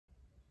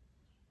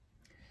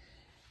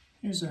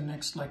Here's our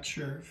next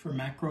lecture for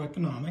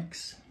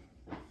macroeconomics.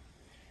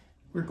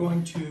 We're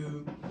going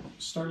to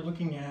start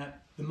looking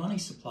at the money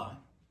supply.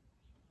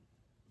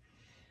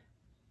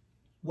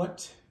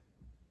 What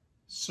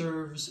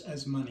serves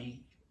as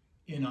money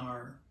in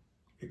our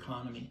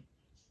economy?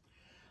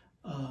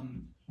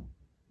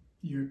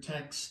 Your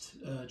text,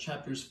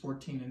 chapters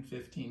 14 and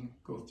 15,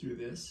 go through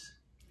this.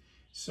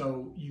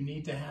 So you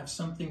need to have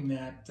something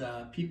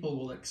that people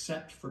will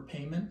accept for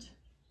payment.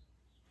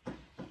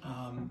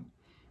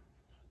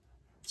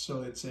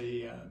 So it's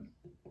a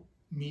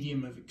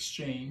medium of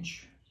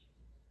exchange.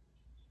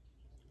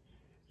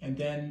 And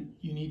then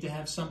you need to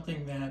have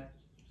something that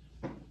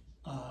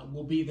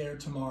will be there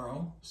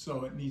tomorrow,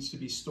 so it needs to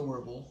be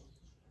storable.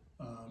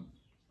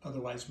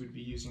 Otherwise we'd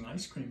be using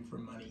ice cream for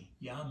money.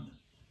 Yum.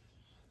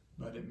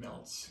 But it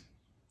melts.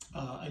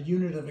 A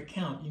unit of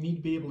account, you need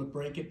to be able to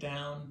break it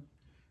down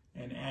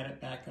and add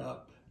it back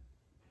up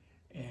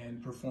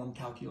and perform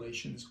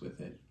calculations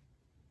with it.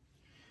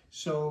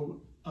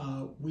 So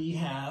we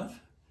have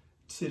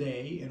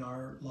today in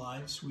our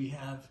lives, we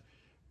have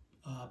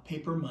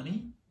paper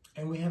money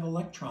and we have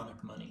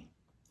electronic money.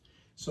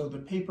 So the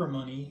paper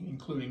money,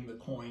 including the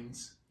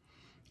coins,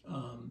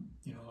 are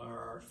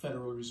our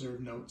Federal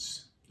Reserve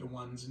notes, the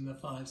ones and the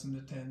fives and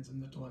the tens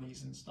and the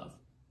 20s and stuff.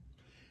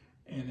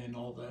 And then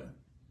all the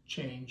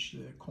change,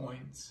 the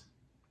coins.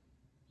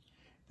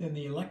 Then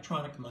the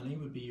electronic money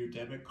would be your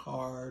debit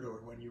card,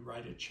 or when you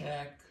write a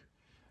check.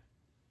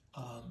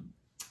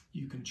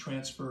 You can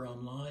transfer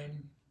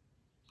online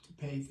to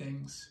pay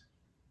things.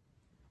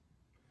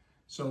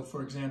 So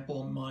for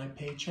example, my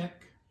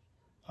paycheck,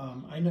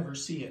 I never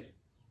see it.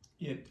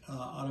 It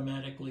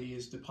automatically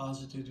is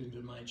deposited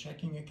into my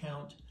checking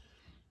account,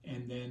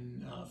 and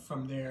then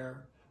from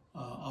there,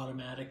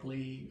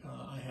 automatically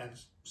I have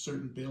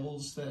certain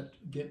bills that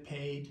get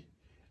paid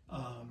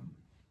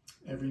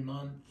every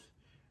month,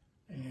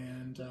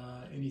 and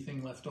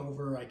anything left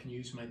over I can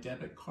use my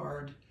debit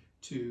card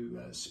to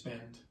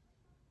spend.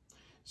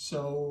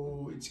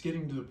 So it's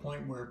getting to the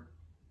point where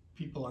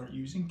people aren't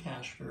using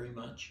cash very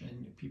much,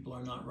 and people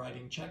are not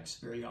writing checks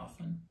very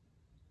often.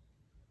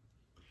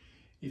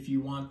 If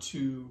you want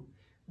to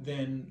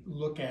then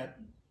look at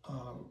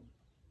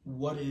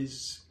what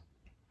is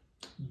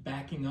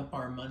backing up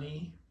our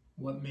money,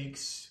 what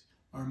makes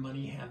our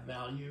money have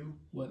value,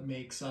 what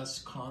makes us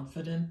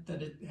confident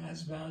that it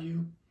has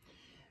value,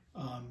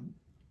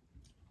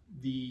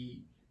 the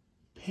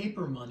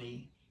paper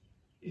money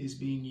is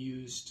being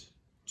used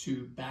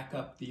to back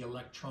up the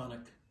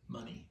electronic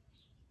money.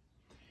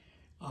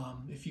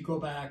 If you go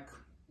back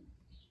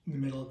in the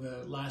middle of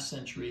the last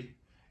century,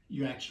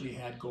 you actually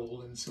had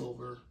gold and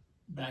silver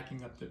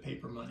backing up the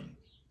paper money,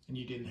 and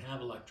you didn't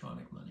have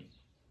electronic money.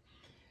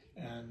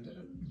 And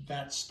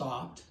that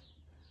stopped,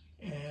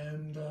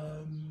 and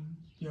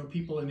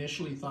people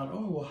initially thought,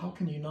 oh, well, how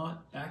can you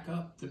not back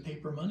up the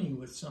paper money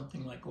with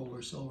something like gold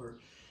or silver?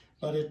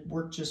 But it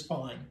worked just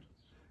fine.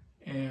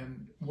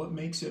 And what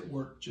makes it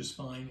work just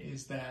fine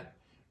is that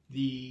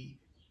the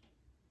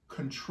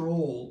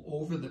control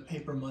over the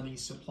paper money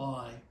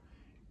supply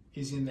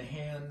is in the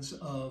hands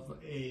of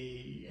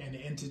an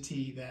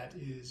entity that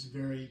is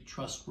very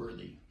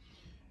trustworthy.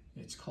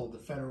 It's called the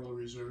Federal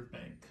Reserve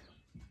Bank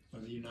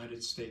of the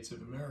United States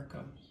of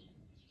America.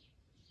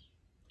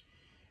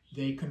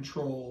 They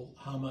control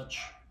how much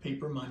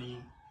paper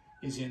money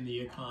is in the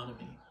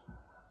economy.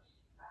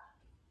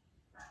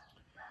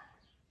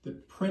 The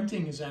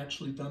printing is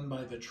actually done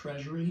by the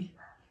Treasury,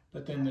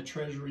 but then the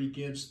Treasury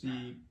gives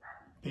the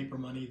paper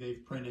money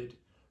they've printed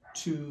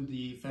to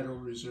the Federal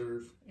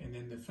Reserve, and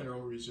then the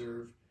Federal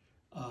Reserve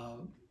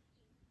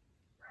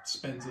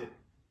spends it.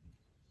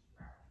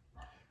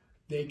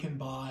 They can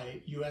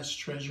buy U.S.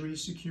 Treasury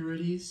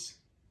securities.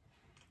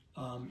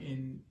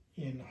 In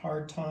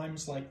hard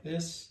times like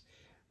this,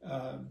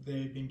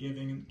 they've been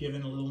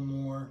given a little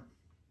more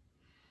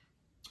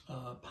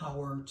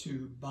power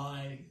to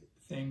buy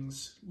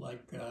things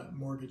like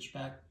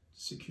mortgage-backed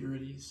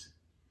securities.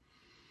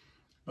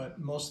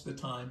 But most of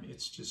the time,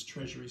 it's just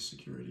Treasury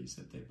securities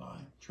that they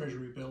buy.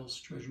 Treasury bills,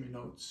 Treasury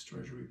notes,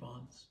 Treasury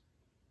bonds.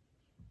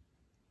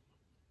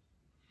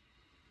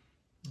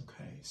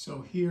 Okay,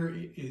 so here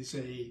is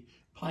a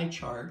pie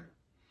chart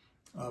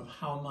of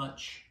how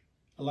much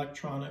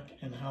electronic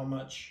and how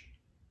much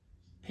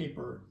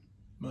paper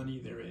money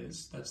there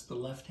is. That's the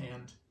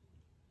left-hand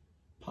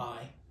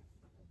pie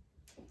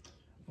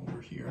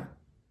over here.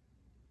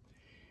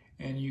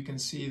 And you can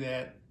see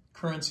that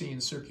currency in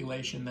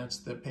circulation, that's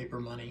the paper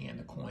money and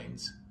the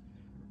coins,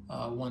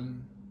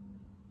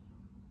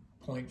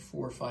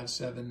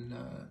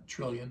 1.457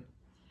 trillion.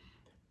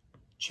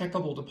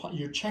 Checkable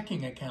your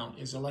checking account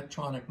is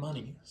electronic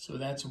money, so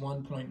that's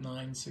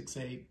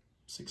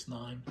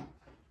 1.96869,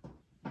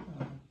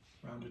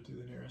 rounded to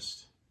the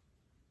nearest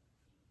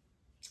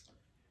 $1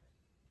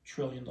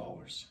 trillion.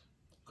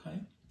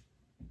 Okay.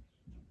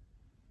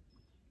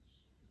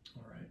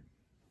 All right.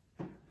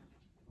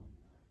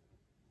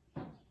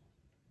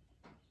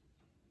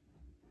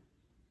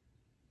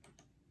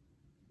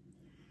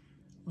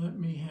 Let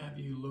me have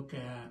you look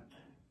at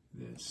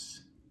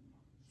this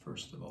for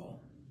first of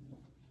all.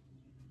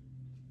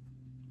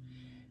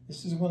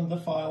 This is one of the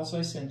files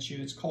I sent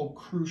you. It's called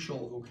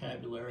Crucial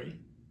Vocabulary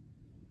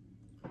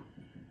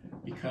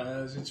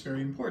because it's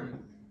very important.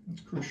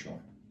 It's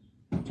crucial.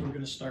 So we're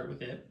going to start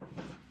with it.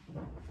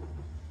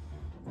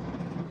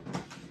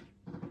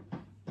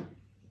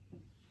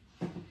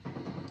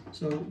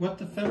 So what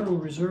the Federal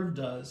Reserve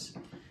does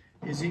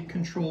is it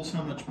controls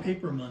how much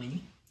paper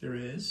money there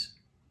is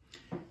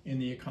in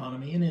the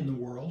economy and in the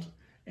world.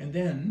 And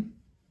then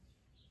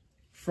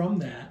from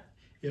that,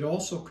 it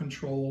also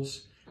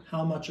controls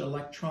how much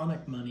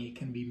electronic money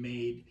can be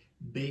made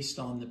based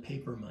on the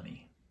paper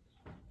money.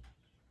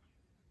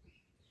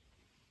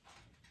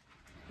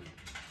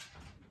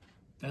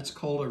 That's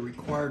called a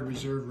required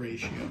reserve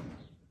ratio.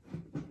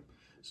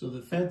 So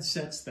the Fed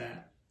sets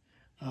that.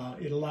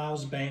 It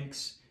allows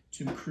banks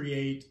to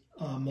create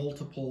a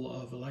multiple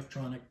of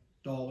electronic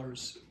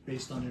dollars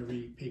based on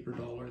every paper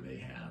dollar they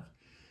have.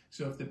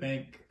 So if the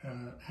bank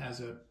has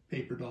a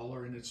paper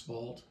dollar in its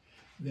vault,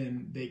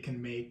 then they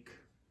can make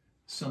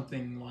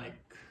something like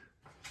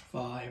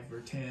 5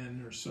 or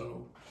 10 or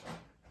so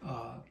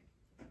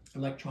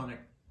electronic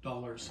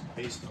dollars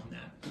based on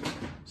that.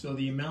 So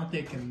the amount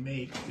they can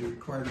make, the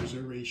required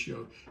reserve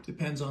ratio,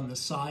 depends on the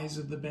size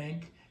of the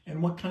bank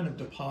and what kind of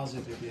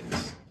deposit it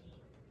is.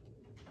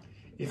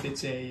 If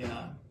it's a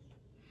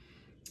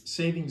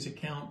savings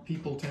account,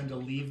 people tend to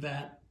leave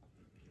that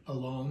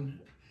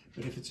alone.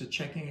 But if it's a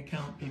checking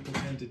account, people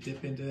tend to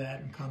dip into that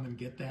and come and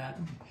get that.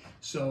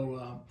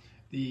 So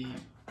the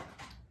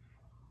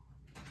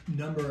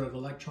number of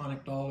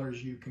electronic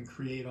dollars you can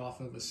create off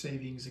of a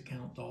savings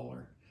account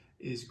dollar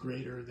is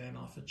greater than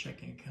off a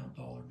checking account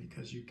dollar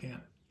because you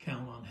can't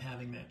count on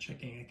having that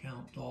checking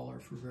account dollar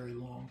for very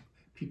long.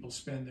 People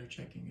spend their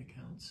checking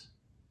accounts.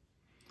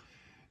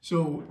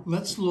 So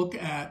let's look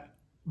at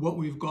what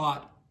we've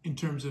got in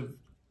terms of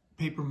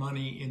paper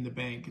money in the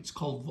bank. It's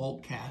called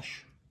vault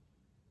cash.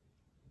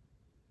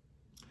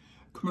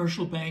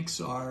 Commercial banks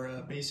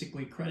are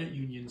basically credit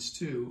unions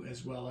too,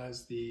 as well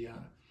as the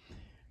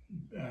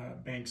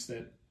banks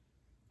that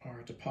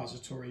are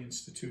depository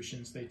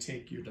institutions. They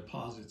take your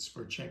deposits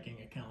for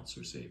checking accounts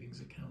or savings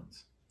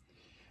accounts.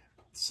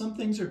 Some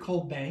things are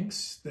called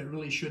banks that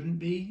really shouldn't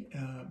be.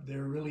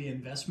 They're really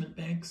investment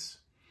banks.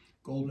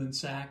 Goldman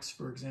Sachs,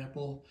 for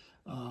example,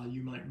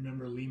 you might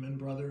remember Lehman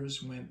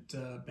Brothers went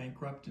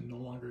bankrupt and no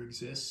longer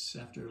exists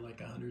after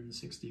like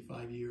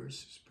 165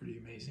 years. It's pretty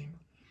amazing.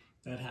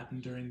 That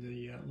happened during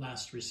the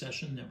last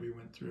recession that we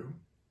went through,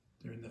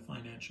 during the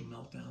financial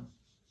meltdown.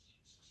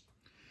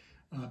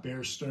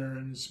 Bear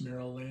Stearns,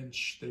 Merrill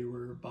Lynch, they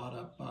were bought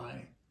up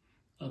by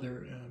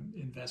other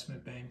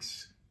investment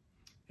banks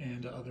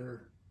and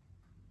other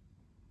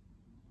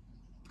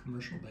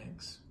commercial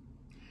banks.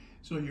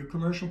 So your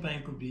commercial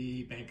bank would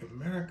be Bank of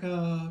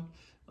America,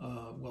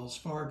 Wells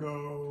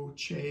Fargo,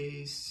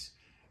 Chase,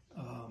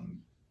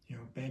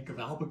 Bank of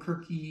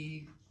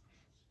Albuquerque,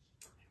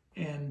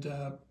 and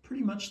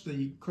pretty much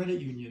the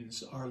credit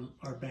unions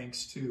are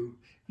banks too.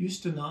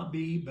 Used to not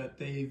be, but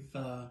they've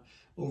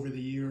over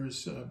the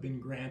years been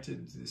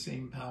granted the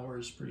same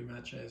powers pretty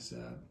much as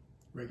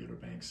regular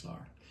banks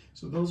are.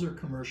 So those are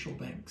commercial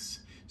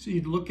banks. So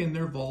you'd look in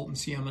their vault and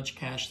see how much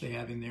cash they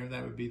have in there.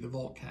 That would be the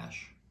vault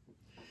cash.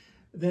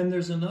 Then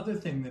there's another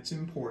thing that's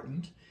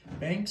important.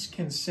 Banks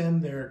can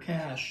send their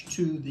cash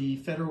to the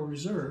Federal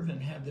Reserve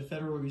and have the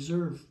Federal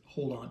Reserve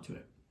hold on to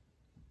it.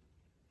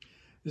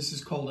 This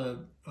is called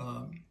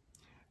a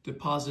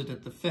deposit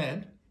at the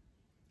Fed.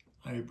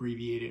 I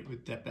abbreviate it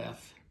with DEPF.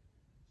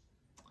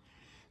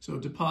 So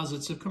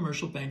deposits of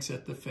commercial banks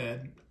at the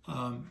Fed.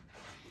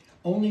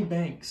 Only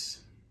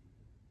banks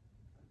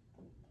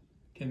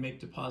can make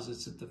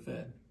deposits at the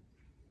Fed.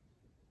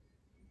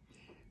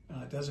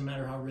 It doesn't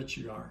matter how rich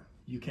you are.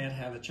 You can't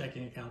have a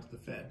checking account at the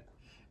Fed.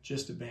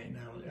 Just a bank.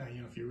 Now,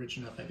 if you're rich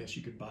enough, I guess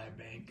you could buy a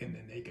bank and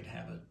then they could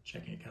have a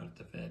checking account at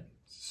the Fed.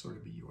 Sort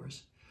of be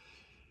yours.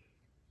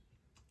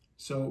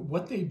 So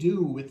what they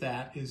do with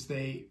that is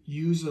they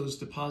use those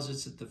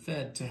deposits at the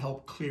Fed to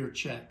help clear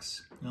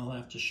checks. And I'll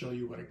have to show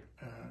you what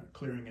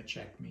clearing a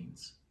check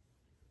means.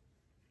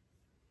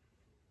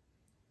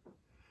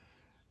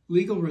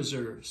 Legal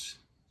reserves,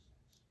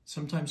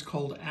 sometimes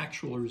called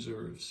actual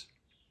reserves.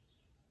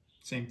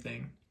 Same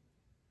thing.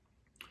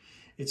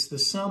 It's the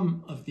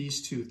sum of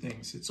these two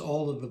things. It's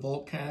all of the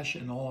vault cash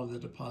and all of the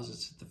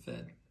deposits at the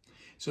Fed.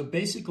 So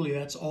basically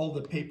that's all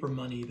the paper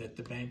money that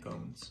the bank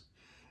owns.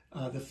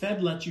 The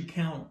Fed lets you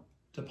count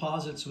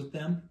deposits with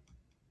them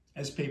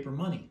as paper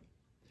money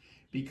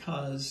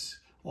because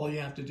all you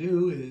have to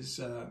do is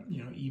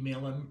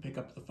email them, pick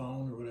up the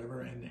phone or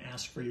whatever and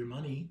ask for your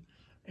money,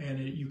 and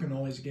you can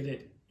always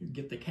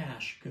get the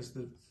cash because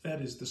the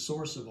Fed is the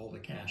source of all the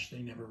cash.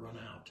 They never run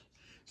out.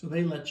 So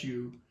they let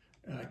you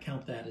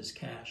count that as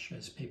cash,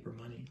 as paper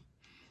money.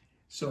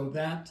 So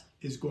that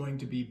is going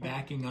to be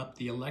backing up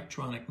the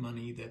electronic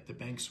money that the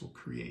banks will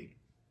create,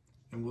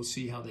 and we'll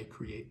see how they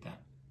create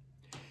that.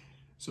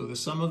 So the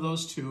sum of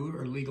those two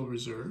are legal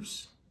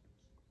reserves.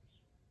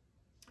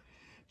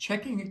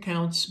 Checking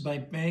accounts by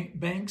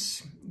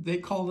banks, they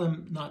call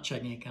them not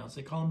checking accounts,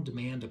 they call them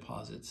demand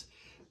deposits.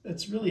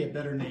 That's really a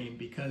better name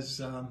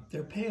because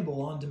they're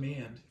payable on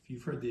demand. If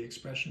you've heard the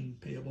expression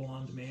payable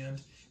on demand,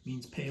 it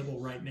means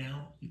payable right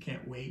now, you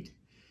can't wait.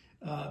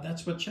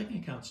 That's what checking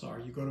accounts are.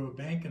 You go to a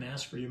bank and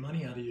ask for your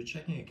money out of your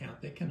checking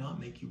account. They cannot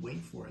make you wait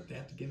for it. They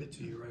have to give it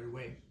to you right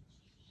away.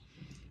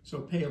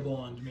 So payable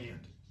on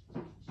demand.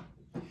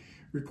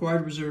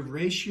 Required reserve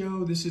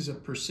ratio, this is a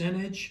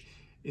percentage.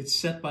 It's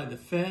set by the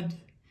Fed.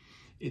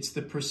 It's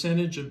the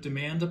percentage of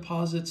demand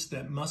deposits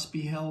that must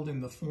be held in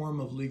the form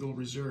of legal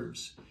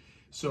reserves.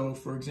 So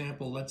for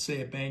example, let's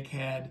say a bank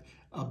had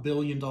 $1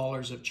 billion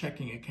of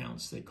checking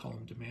accounts. They call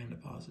them demand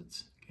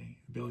deposits, okay,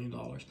 $1 billion.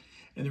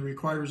 And the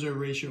required reserve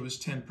ratio is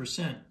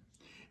 10%.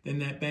 Then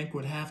that bank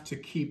would have to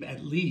keep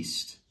at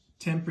least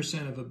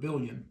 10% of $1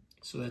 billion,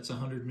 so that's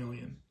 100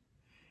 million,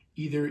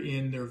 either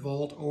in their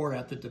vault or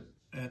at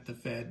the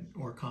Fed,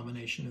 or a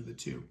combination of the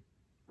two.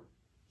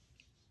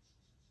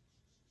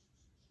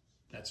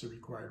 That's a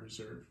required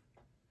reserve.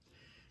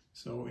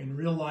 So in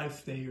real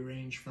life, they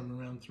range from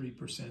around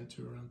 3%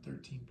 to around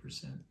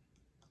 13%.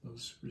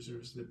 Those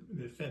reserves,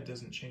 the Fed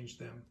doesn't change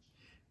them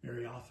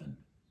very often,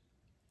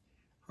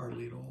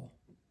 hardly at all.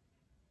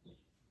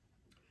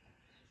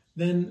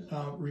 Then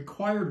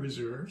required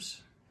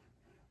reserves.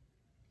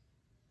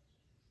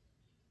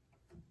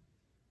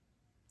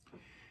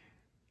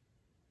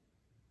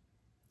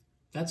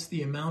 That's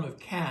the amount of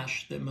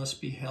cash that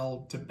must be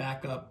held to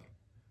back up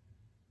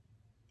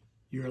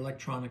your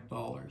electronic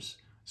dollars.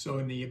 So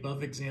in the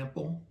above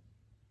example,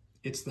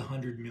 it's the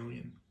 100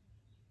 million.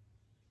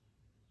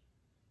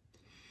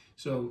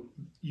 So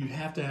you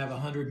have to have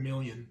 100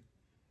 million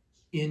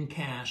in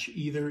cash,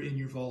 either in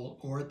your vault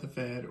or at the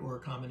Fed, or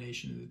a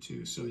combination of the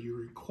two. So your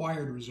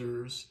required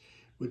reserves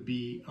would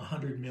be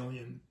 100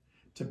 million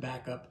to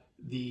back up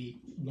the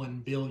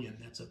 1 billion.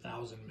 That's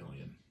 1,000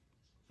 million.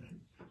 Right?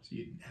 So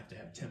you'd have to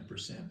have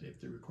 10% if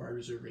the required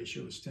reserve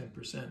ratio is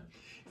 10%.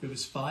 If it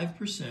was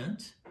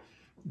 5%,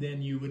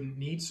 then you wouldn't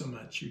need so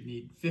much. You'd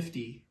need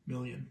 50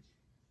 million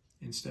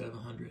instead of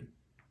 100.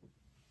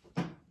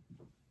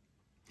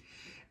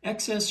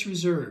 Excess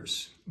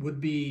reserves would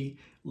be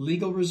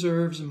legal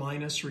reserves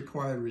minus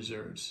required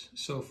reserves.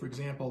 So for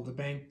example, the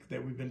bank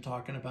that we've been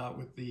talking about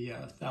with the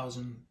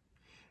 1,000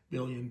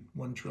 billion,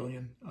 1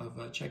 trillion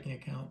of checking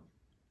account,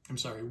 I'm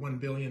sorry, 1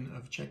 billion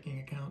of checking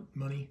account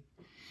money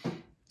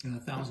and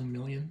 1,000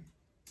 million.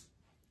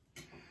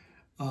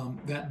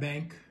 That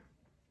bank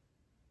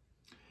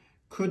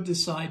could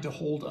decide to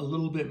hold a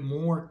little bit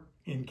more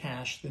in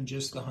cash than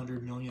just the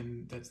 100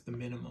 million that's the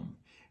minimum.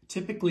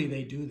 Typically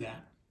they do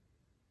that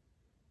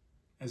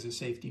as a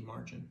safety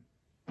margin.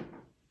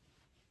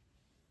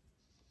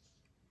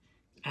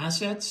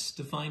 Assets,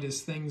 defined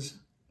as things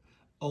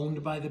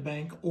owned by the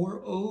bank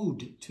or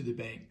owed to the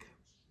bank.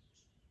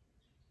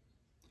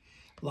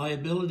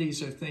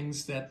 Liabilities are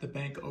things that the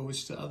bank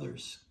owes to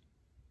others.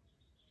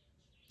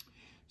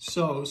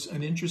 So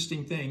an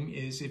interesting thing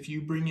is if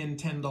you bring in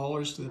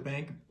 $10 to the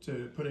bank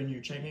to put in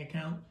your checking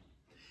account,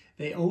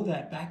 they owe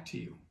that back to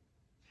you.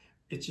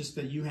 It's just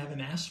that you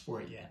haven't asked for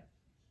it yet.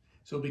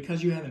 So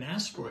because you haven't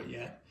asked for it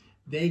yet,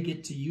 they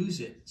get to use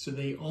it. So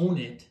they own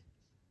it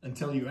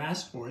until you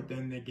ask for it,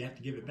 then they have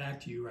to give it back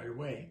to you right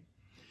away.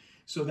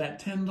 So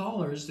that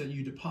 $10 that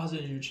you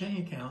deposit in your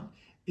checking account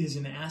is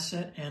an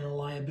asset and a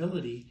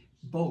liability,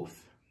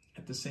 both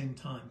at the same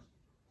time.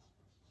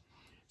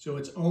 So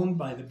it's owned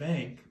by the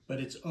bank, but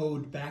it's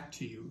owed back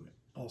to you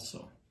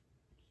also.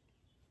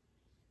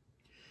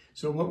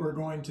 So what we're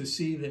going to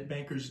see that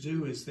bankers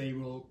do is they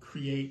will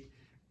create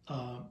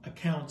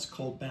accounts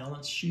called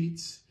balance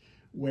sheets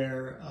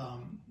where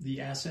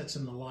the assets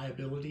and the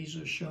liabilities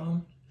are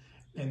shown,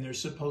 and they're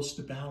supposed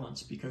to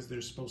balance because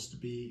they're supposed to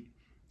be,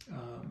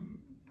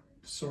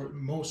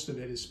 most of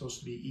it is supposed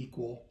to be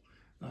equal.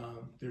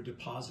 They're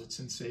deposits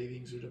and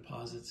savings or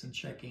deposits and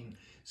checking.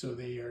 So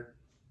they are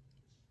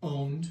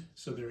owned,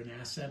 so they're an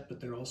asset, but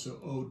they're also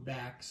owed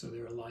back, so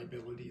they're a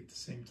liability at the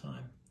same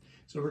time.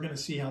 So we're going to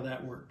see how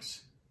that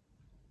works.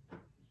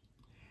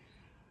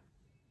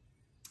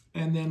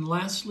 And then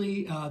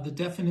lastly, the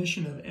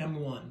definition of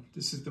M1.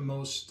 This is the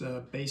most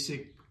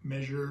basic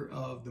measure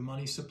of the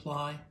money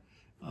supply.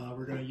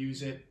 We're going to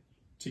use it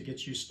to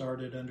get you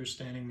started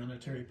understanding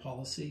monetary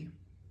policy.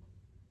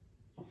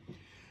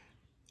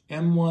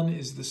 M1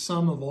 is the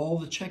sum of all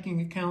the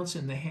checking accounts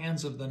in the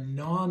hands of the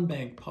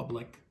non-bank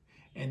public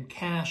and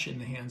cash in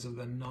the hands of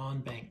the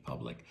non-bank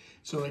public.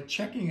 So a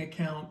checking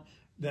account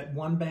that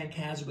one bank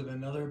has with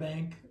another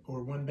bank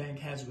or one bank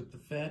has with the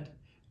Fed,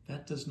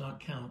 that does not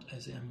count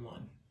as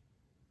M1.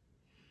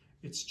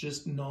 It's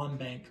just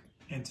non-bank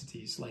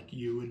entities like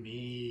you and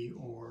me,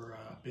 or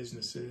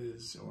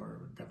businesses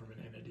or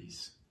government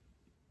entities.